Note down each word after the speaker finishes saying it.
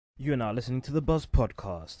You are now listening to the Buzz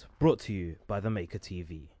Podcast, brought to you by The Maker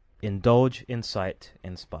TV. Indulge, incite,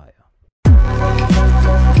 inspire.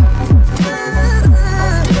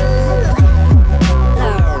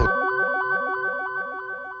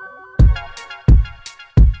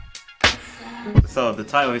 So the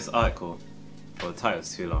title of this article, well, the title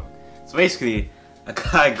is too long. So basically, a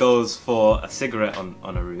guy goes for a cigarette on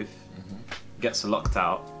a roof, gets locked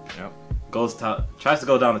out, tries to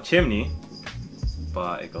go down the chimney,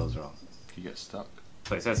 but it goes wrong. You get stuck.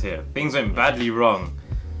 So it says here, things went badly wrong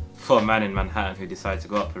for a man in Manhattan who decided to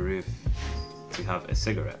go up a roof to have a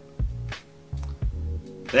cigarette.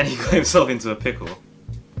 Then he got himself into a pickle,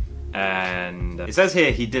 and it says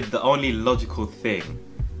here he did the only logical thing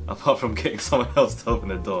apart from getting someone else to open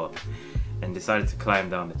the door, and decided to climb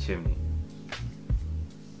down the chimney.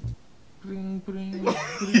 Bring, bring,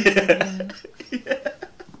 Yeah.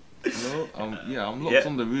 No, I'm locked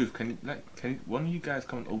on the roof. Can one of you guys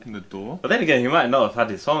come and open the door? But then again, he might not have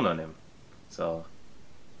had his phone on him. So,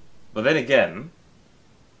 but then again,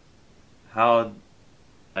 how?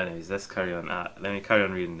 Anyways, let's carry on. Let me carry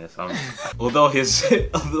on reading this. Although his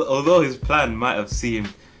plan might have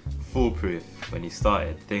seemed foolproof when he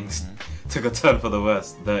started, things took a turn for the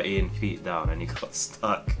worse 13 feet down, and he got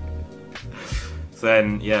stuck. So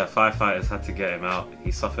then, firefighters had to get him out.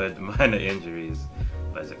 He suffered minor injuries,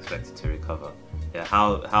 but is expected to recover. Yeah,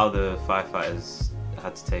 how the firefighters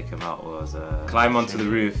had to take him out was climb onto the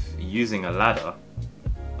roof using a ladder.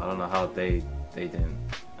 I don't know how they couldn't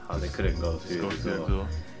go through the door.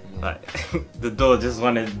 Like the door just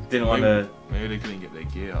didn't want to. Maybe they couldn't get their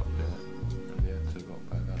gear up there, and they had to go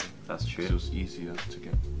by ladder. That's true. So it was easier to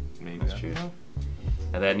get. Maybe that's true.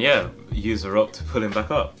 And then use a rope to pull him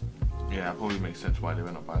back up. Yeah, that probably makes sense why they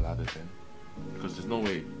went up by ladder then, because there's no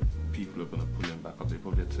way people are gonna pull him back up. They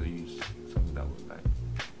probably had to use something that was like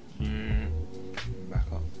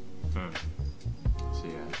back up. So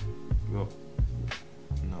well,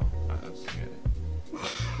 no, that's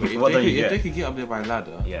if they could get up there by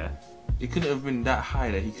ladder, it couldn't have been that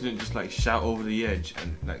high that he couldn't just like shout over the edge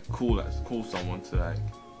and like call someone to like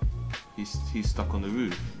he's stuck on the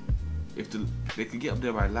roof. If they could get up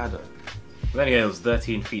there by ladder. Then again, it was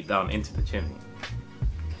 13 feet down into the chimney.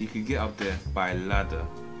 He could get up there by ladder.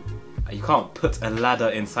 You can't put a ladder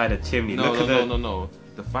inside a chimney. No.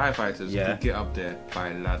 The firefighters could get up there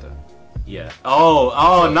by ladder. Yeah. Now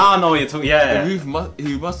I know what you're talking. Yeah. The roof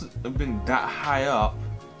he must have been that high up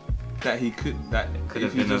that he could. That could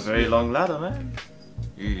have been a very long ladder, man.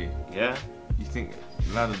 Really? Yeah. You think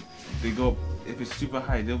ladder? They go if it's super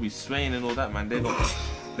high, they'll be swaying and all that, man.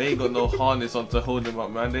 They ain't got no harness on to hold them up,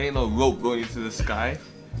 man. There ain't no rope going into the sky.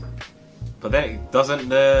 But then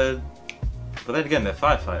again, they're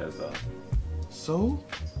firefighters though. So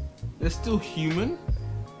they're still human.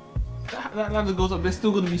 That ladder goes up, they're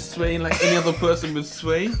still gonna be swaying like any other person would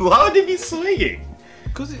sway. Why would they be swaying?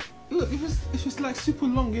 Because if it's like super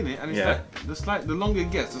long in it, and it's like the longer it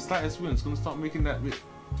gets, the slightest wind, it's gonna start making that bit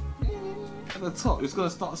at the top. It's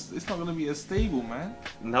not gonna be as stable, man.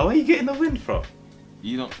 Now where are you getting the wind from?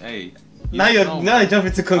 You don't. Hey. Now you're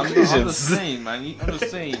jumping to conclusions. I'm just saying, man.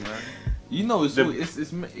 You know it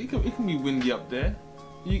can be windy up there.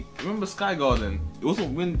 You remember Sky Garden? It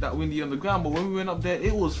wasn't that windy on the ground, but when we went up there,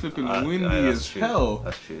 it was flipping windy as hell.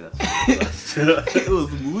 That's true. It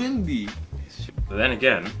was windy. But then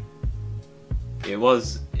again, the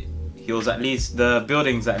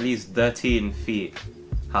building's at least 13 feet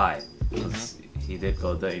high. He did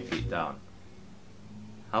go 30 feet down.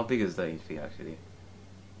 How big is 13 feet actually?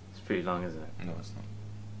 It's pretty long, isn't it? No, it's not.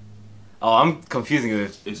 Oh, I'm confusing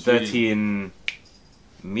it with 13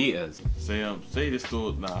 meters. Say this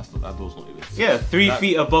door. Nah, that door's not even. Yeah, 3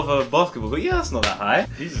 feet above a basketball court. Yeah, that's not that high.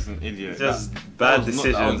 He's just an idiot. Just bad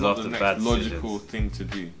decisions after bad decisions. Logical thing to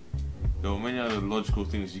do. There were many other logical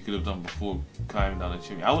things you could have done before climbing down the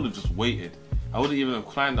chimney. I would have just waited. I wouldn't even have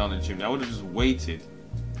climbed down the chimney. I would have just waited.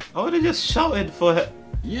 I would have just shouted for her.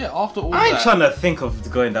 Yeah, after all I ain't trying to think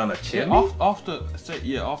of going down a chimney.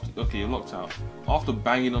 Yeah, okay, you're locked out. After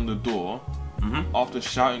banging on the door, after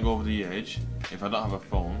shouting over the edge, if I don't have a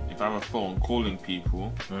phone, if I have a phone calling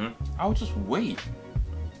people, I would just wait.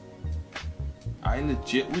 I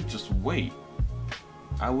legit would just wait.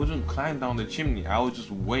 I wouldn't climb down the chimney, I would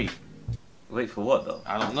just wait. Wait for what though?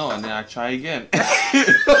 I don't know, and then I try again.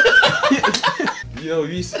 Yo,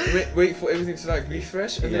 wait for everything to like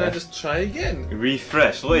refresh, and then I just try again.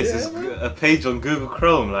 Refresh? What is this? A page on Google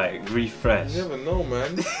Chrome, like refresh? You never know,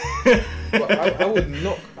 man. But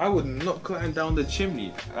I would not climb down the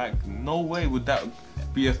chimney. Like, no way would that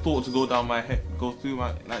be a thought to go through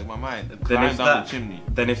my mind. Climb down the chimney.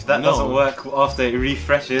 Then if that doesn't work after it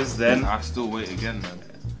refreshes, then I still wait again, man.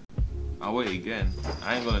 I'll wait again.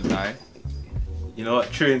 I ain't gonna die. You know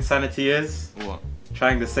what true insanity is? What?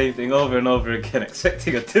 Trying the same thing over and over again,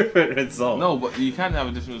 expecting a different result. No, but you can have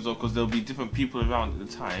a different result because there'll be different people around at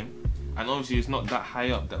the time, and obviously it's not that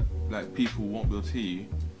high up that like people won't be able to hear you.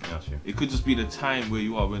 Yeah, true. It could just be the time where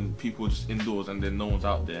you are when people are just indoors and then no one's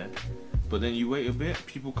out there. But then you wait a bit,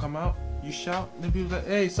 people come out, you shout, then people's like,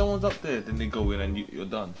 "Hey, someone's up there." Then they go in and you're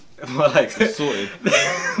done. More like It's sorted.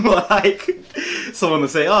 more like someone will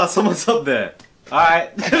say, "Oh, someone's up there." All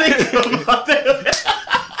right.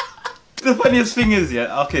 The funniest thing is,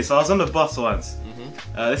 yeah. Okay, so I was on the bus once.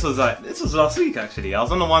 This was last week actually. I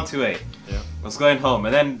was on the 128. Yeah. I was going home,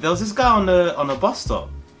 and then there was this guy on the bus stop.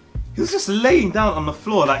 He was just laying down on the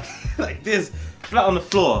floor like this, flat on the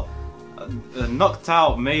floor, knocked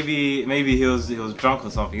out. Maybe he was drunk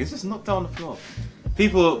or something. He's just knocked out on the floor.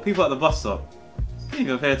 People at the bus stop didn't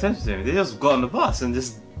even pay attention to him. They just got on the bus and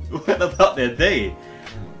just went about their day.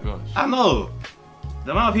 Oh my gosh. I know.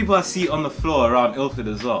 The amount of people I see on the floor around Ilford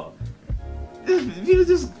as well. People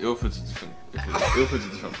just. Ilford's a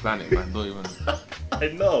different planet, man. Don't even. I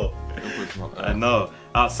know. Ilford's not. I know.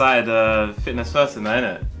 Outside Fitness First and that,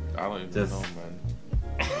 innit? I don't even Just- know,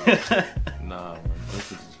 man. Nah, man.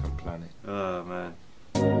 Ilford's a different planet. Oh man.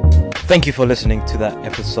 Thank you for listening to that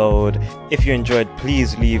episode. If you enjoyed,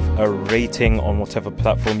 please leave a rating on whatever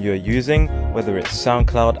platform you're using, whether it's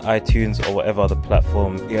SoundCloud, iTunes, or whatever other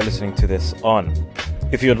platform you're listening to this on.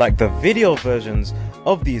 If you'd like the video versions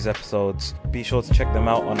of these episodes, be sure to check them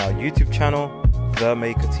out on our YouTube channel, The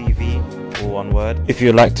Maker TV, all one word. If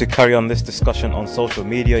you'd like to carry on this discussion on social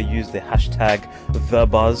media, use the hashtag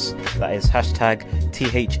TheBuzz, that is hashtag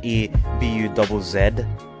TheBuzz,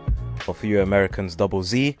 or for you Americans, double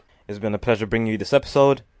Z. It's been a pleasure bringing you this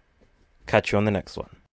episode. Catch you on the next one.